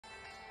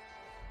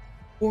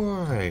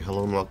Why,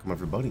 hello and welcome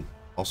everybody.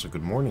 Also,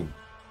 good morning.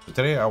 So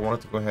today I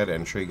wanted to go ahead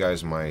and show you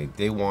guys my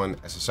day one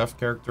SSF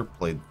character,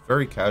 played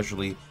very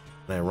casually,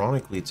 and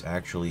ironically it's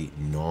actually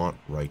not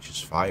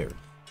Righteous Fire.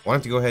 I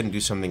wanted to go ahead and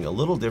do something a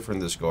little different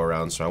this go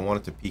around, so I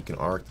wanted to peek an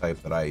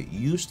archetype that I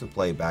used to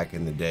play back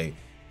in the day,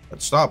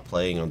 but stopped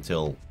playing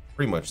until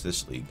pretty much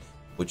this league,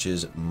 which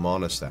is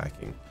mana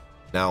stacking.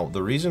 Now,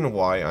 the reason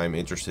why I'm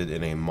interested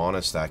in a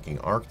mana stacking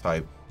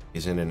archetype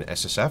is in an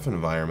SSF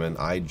environment,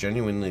 I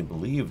genuinely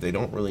believe they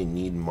don't really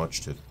need much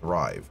to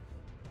thrive.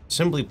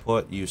 Simply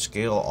put, you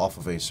scale off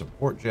of a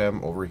support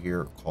gem over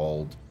here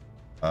called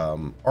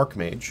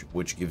Archmage,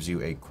 which gives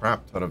you a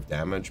crap ton of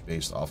damage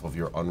based off of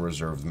your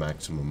unreserved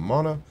maximum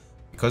mana.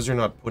 Because you're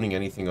not putting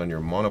anything on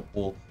your mana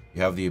pool,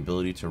 you have the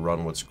ability to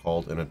run what's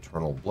called an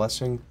Eternal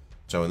Blessing.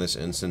 So in this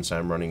instance,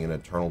 I'm running an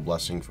Eternal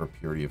Blessing for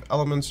Purity of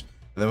Elements,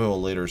 and then we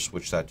will later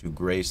switch that to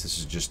Grace. This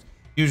is just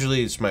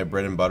usually it's my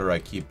bread and butter. I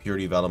keep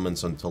Purity of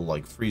Elements until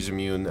like Freeze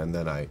Immune, and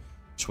then I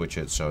switch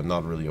it, so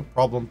not really a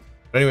problem.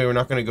 But anyway, we're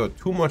not going to go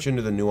too much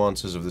into the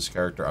nuances of this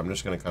character. I'm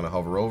just going to kind of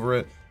hover over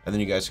it, and then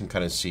you guys can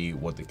kind of see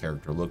what the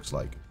character looks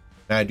like.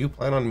 Now, I do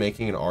plan on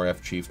making an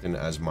RF Chieftain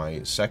as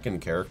my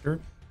second character.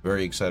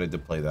 Very excited to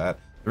play that.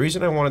 The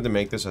reason I wanted to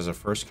make this as a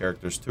first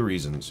character is two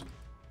reasons.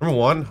 Number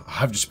one,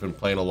 I've just been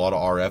playing a lot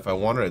of RF. I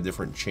wanted a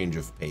different change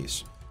of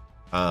pace.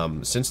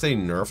 Since they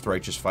nerfed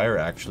Righteous Fire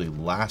actually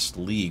last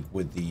league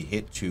with the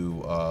hit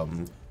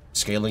to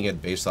scaling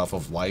it based off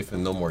of life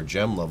and no more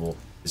gem level,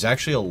 is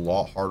actually a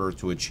lot harder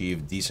to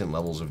achieve decent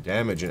levels of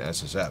damage in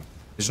SSF.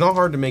 It's not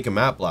hard to make a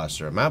map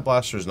blaster. A map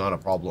blaster is not a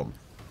problem.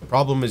 The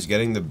problem is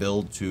getting the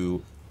build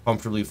to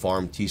comfortably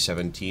farm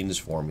T17s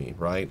for me,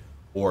 right?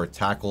 Or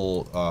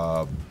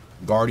tackle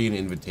Guardian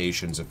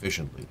invitations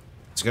efficiently.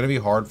 It's going to be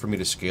hard for me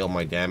to scale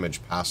my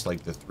damage past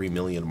like the 3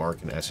 million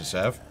mark in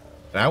SSF.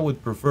 And I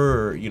would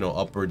prefer, you know,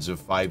 upwards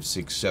of 5,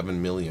 6,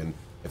 7 million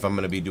if I'm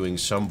going to be doing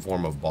some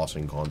form of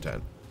bossing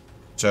content.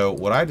 So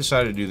what I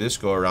decided to do this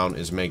go around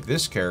is make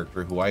this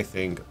character, who I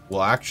think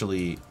will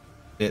actually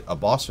fit a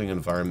bossing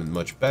environment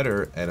much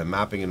better and a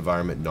mapping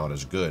environment not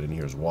as good, and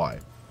here's why.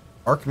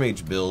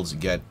 Archmage builds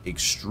get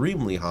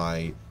extremely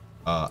high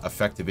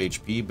effective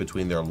HP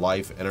between their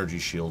life, energy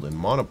shield, and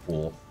mana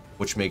pool,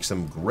 which makes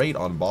them great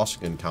on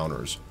bossing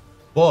encounters.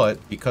 But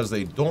because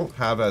they don't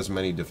have as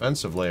many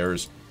defensive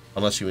layers,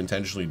 unless you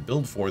intentionally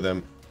build for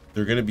them,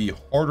 they're going to be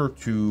harder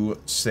to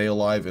stay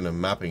alive in a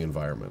mapping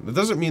environment. That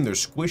doesn't mean they're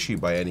squishy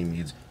by any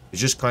means.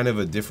 It's just kind of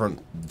a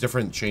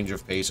different change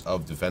of pace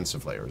of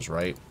defensive layers,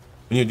 right?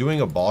 When you're doing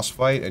a boss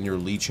fight and you're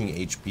leeching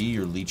HP,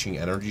 you're leeching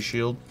energy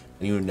shield,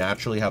 and you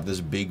naturally have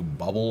this big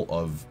bubble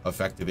of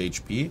effective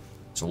HP,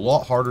 it's a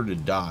lot harder to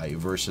die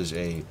versus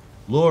a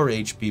lower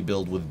HP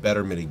build with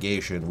better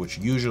mitigation, which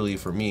usually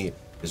for me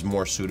is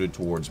more suited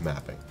towards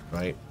mapping,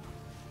 right?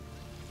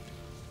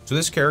 So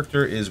this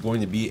character is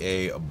going to be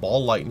a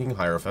Ball Lightning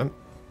Hierophant.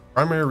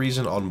 Primary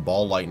reason on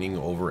Ball Lightning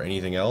over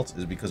anything else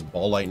is because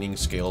Ball Lightning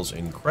scales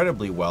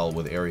incredibly well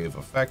with Area of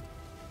Effect.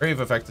 Area of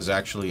Effect is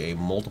actually a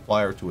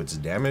multiplier to its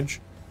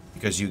damage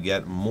because you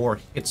get more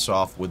hits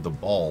off with the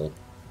ball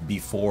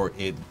before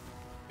it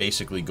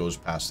basically goes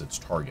past its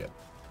target.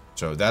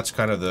 So that's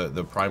kind of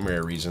the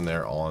primary reason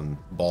there on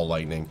Ball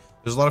Lightning.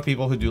 There's a lot of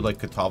people who do like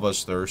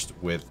Katava's Thirst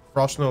with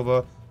Frost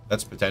Nova.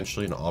 That's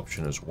potentially an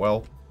option as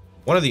well.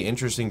 One of the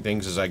interesting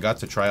things is I got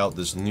to try out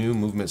this new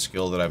movement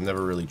skill that I've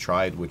never really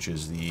tried, which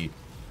is the,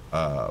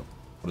 what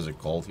is it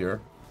called here?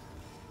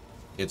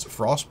 It's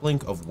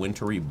Frostblink of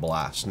Wintry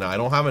Blast. Now, I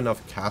don't have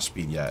enough cast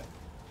speed yet,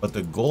 but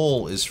the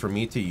goal is for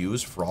me to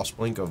use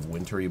Frostblink of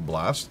Wintry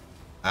Blast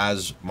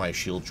as my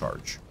shield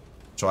charge.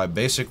 So I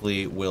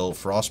basically will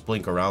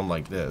Frostblink around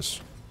like this,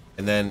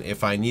 and then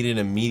if I need an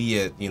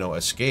immediate, you know,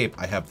 escape,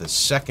 I have the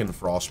second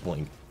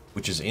Frostblink,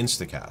 which is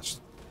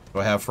Instacast. So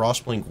I have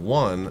Frostblink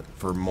 1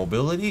 for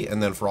mobility,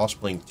 and then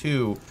Frostblink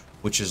 2,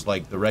 which is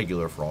like the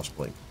regular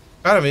Frostblink.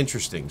 Kind of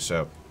interesting,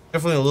 so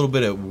definitely a little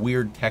bit of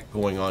weird tech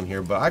going on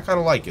here, but I kind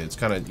of like it. It's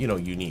kind of, you know,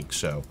 unique,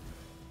 so.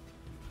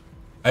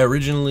 I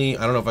originally,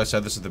 I don't know if I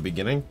said this at the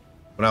beginning,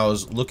 when I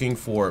was looking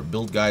for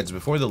build guides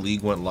before the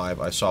league went live,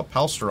 I saw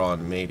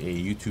Palsteron made a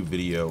YouTube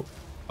video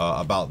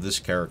about this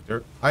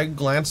character. I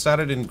glanced at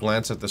it and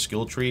glanced at the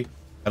skill tree.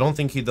 I don't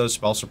think he does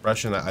spell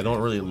suppression. I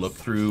don't really look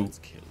through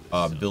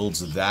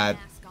builds that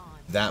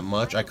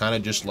much. I kind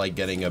of just like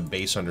getting a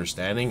base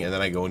understanding, and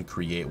then I go and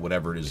create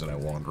whatever it is that I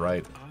want,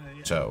 right?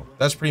 So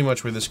that's pretty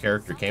much where this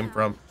character came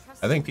from.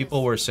 I think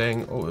people were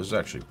saying, oh, this is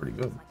actually pretty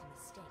good.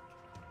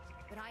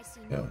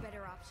 Yeah.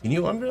 Can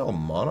you unveil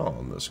mana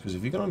on this? Because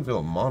if you can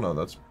unveil mana,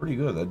 that's pretty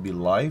good. That'd be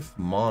life,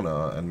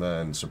 mana, and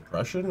then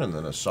suppression, and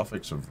then a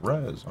suffix of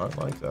res. I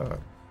like that.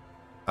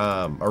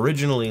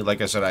 Originally, like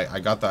I said, I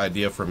got the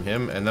idea from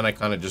him, and then I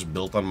kind of just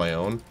built on my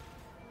own.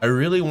 I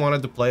really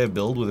wanted to play a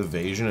build with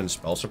evasion and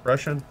spell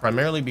suppression,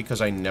 primarily because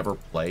I never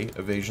play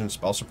evasion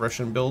spell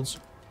suppression builds.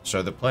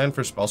 So the plan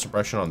for spell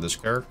suppression on this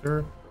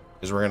character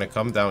is we're going to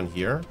come down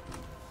here.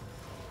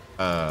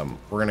 And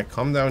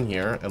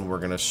we're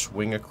going to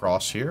swing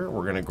across here.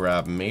 We're going to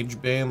grab Mage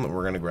Bane.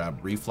 We're going to grab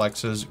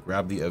Reflexes,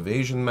 grab the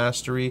Evasion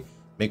Mastery,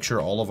 Make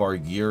sure all of our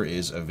gear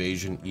is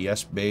evasion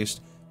ES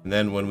based. And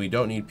then when we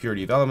don't need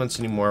purity of elements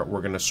anymore, we're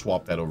going to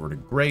swap that over to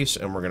grace,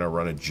 and we're going to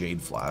run a jade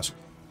flask.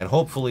 And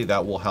hopefully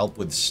that will help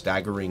with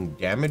staggering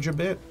damage a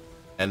bit.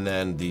 And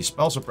then the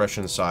spell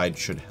suppression side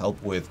should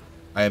help with,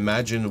 I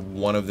imagine,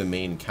 one of the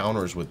main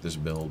counters with this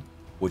build,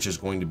 which is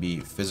going to be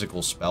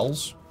physical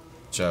spells.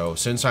 So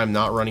since I'm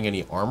not running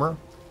any armor,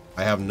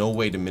 I have no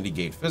way to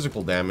mitigate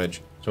physical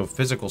damage, so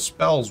physical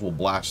spells will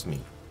blast me.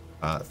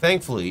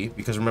 Thankfully,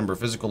 because remember,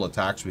 physical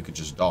attacks we could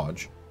just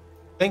dodge.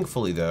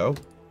 Thankfully though,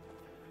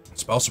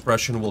 spell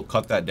suppression will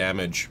cut that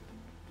damage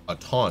a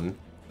ton.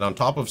 And on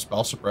top of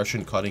spell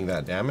suppression cutting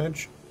that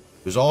damage,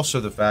 there's also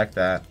the fact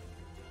that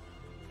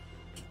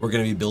we're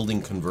going to be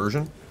building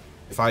conversion.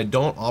 If I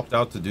don't opt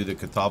out to do the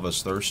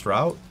Katava's Thirst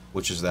route,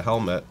 which is the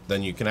helmet,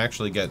 then you can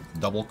actually get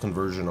double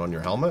conversion on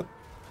your helmet.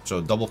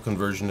 So double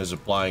conversion is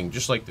applying,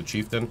 just like the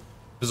Chieftain,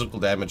 physical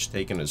damage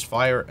taken as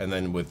fire, and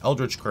then with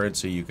Eldritch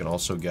Currency, you can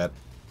also get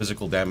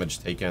physical damage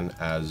taken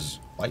as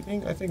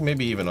lightning, I think,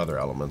 maybe even other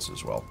elements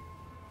as well.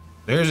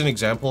 There's an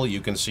example you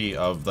can see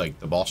of, like,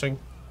 the bossing.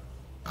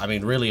 I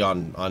mean, really,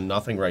 on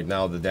nothing right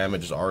now, the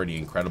damage is already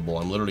incredible.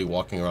 I'm literally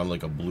walking around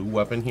like a blue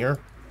weapon here.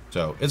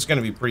 So it's going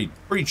to be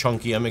pretty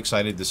chunky. I'm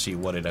excited to see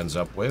what it ends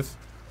up with.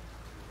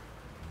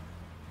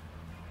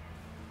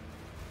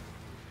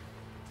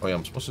 Oh yeah,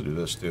 I'm supposed to do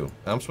this too.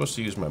 I'm supposed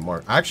to use my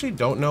mark. I actually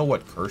don't know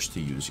what curse to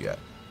use yet.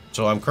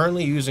 So I'm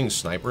currently using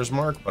Sniper's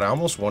Mark, but I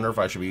almost wonder if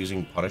I should be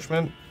using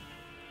Punishment.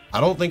 I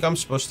don't think I'm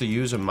supposed to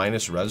use a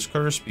minus res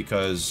curse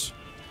because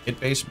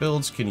hit-based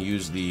builds can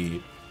use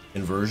the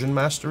Inversion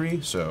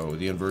Mastery. So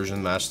the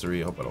Inversion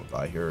Mastery, I hope I don't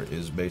die here,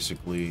 is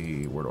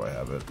basically, where do I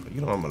have it?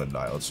 You know I'm going to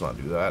die. Let's not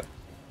do that.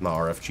 I'm not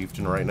RF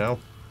Chieftain right now.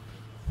 See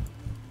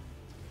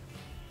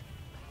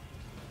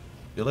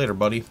you later,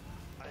 buddy.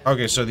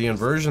 Okay, so the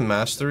Inversion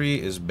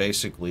Mastery is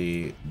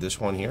basically this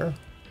one here,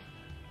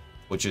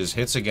 which is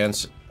hits at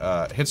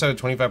a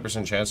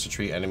 25% chance to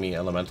treat enemy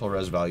elemental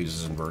res values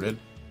as inverted.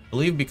 I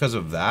believe because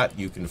of that,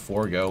 you can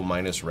forego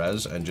minus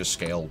res and just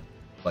scale,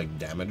 like,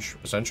 damage,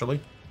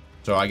 essentially.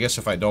 So I guess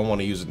if I don't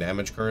want to use a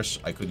damage curse,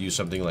 I could use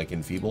something like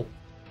Enfeeble.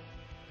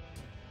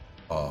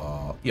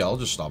 Yeah, I'll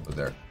just stop it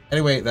there.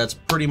 Anyway, that's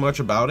pretty much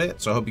about it.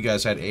 So I hope you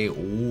guys had a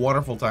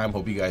wonderful time.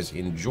 Hope you guys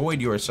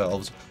enjoyed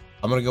yourselves.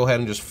 I'm going to go ahead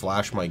and just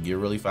flash my gear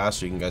really fast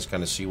so you can guys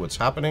kind of see what's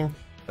happening.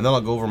 And then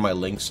I'll go over my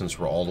links since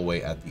we're all the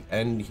way at the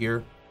end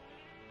here.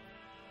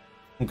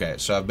 Okay,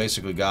 so I've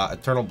basically got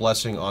Eternal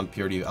Blessing on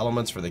Purity of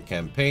Elements for the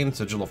campaign.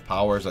 Sigil of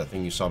Powers, that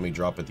thing you saw me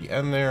drop at the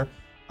end there.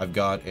 I've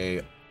got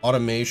a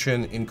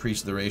Automation,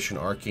 Increased Duration,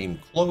 Arcane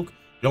Cloak.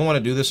 You don't want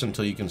to do this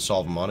until you can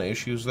solve mana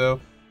issues though.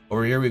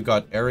 Over here we've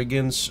got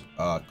Arrogance,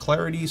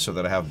 Clarity, so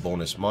that I have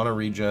bonus mana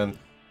regen.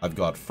 I've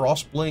got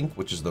Frostblink,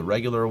 which is the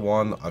regular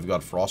one. I've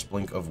got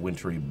Frostblink of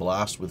Wintry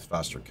Blast with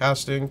faster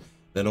casting.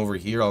 Then over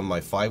here on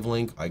my 5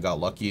 link, I got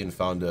lucky and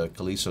found a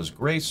Kalisa's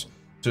Grace.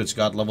 So it's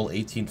got level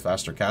 18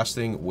 faster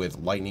casting with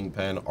Lightning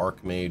Pen,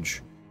 Archmage,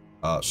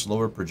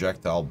 slower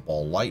projectile,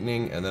 ball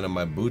lightning. And then in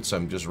my boots,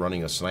 I'm just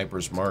running a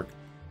Sniper's Mark.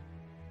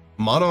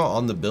 Mana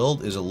on the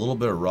build is a little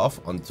bit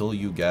rough until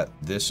you get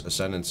this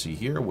Ascendancy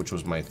here, which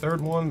was my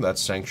 3rd one.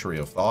 That's Sanctuary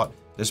of Thought.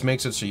 This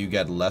makes it so you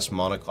get less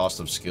mana cost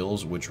of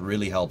skills, which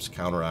really helps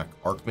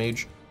counteract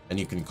Archmage. And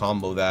you can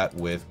combo that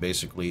with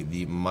basically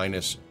the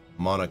minus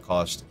mana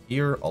cost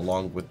here,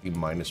 along with the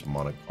minus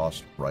mana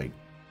cost right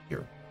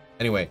here.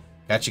 Anyway,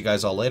 catch you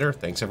guys all later.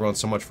 Thanks everyone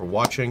so much for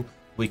watching.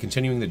 We'll be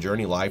continuing the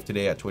journey live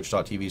today at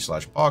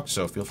twitch.tv/Pohx,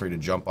 so feel free to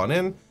jump on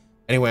in.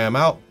 Anyway, I'm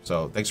out.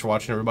 So thanks for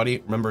watching, everybody.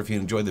 Remember, if you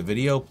enjoyed the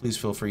video, please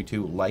feel free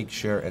to like,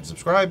 share, and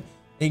subscribe. And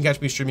you can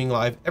catch me streaming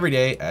live every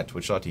day at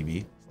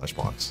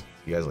twitch.tv/Pohx. See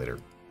you guys later.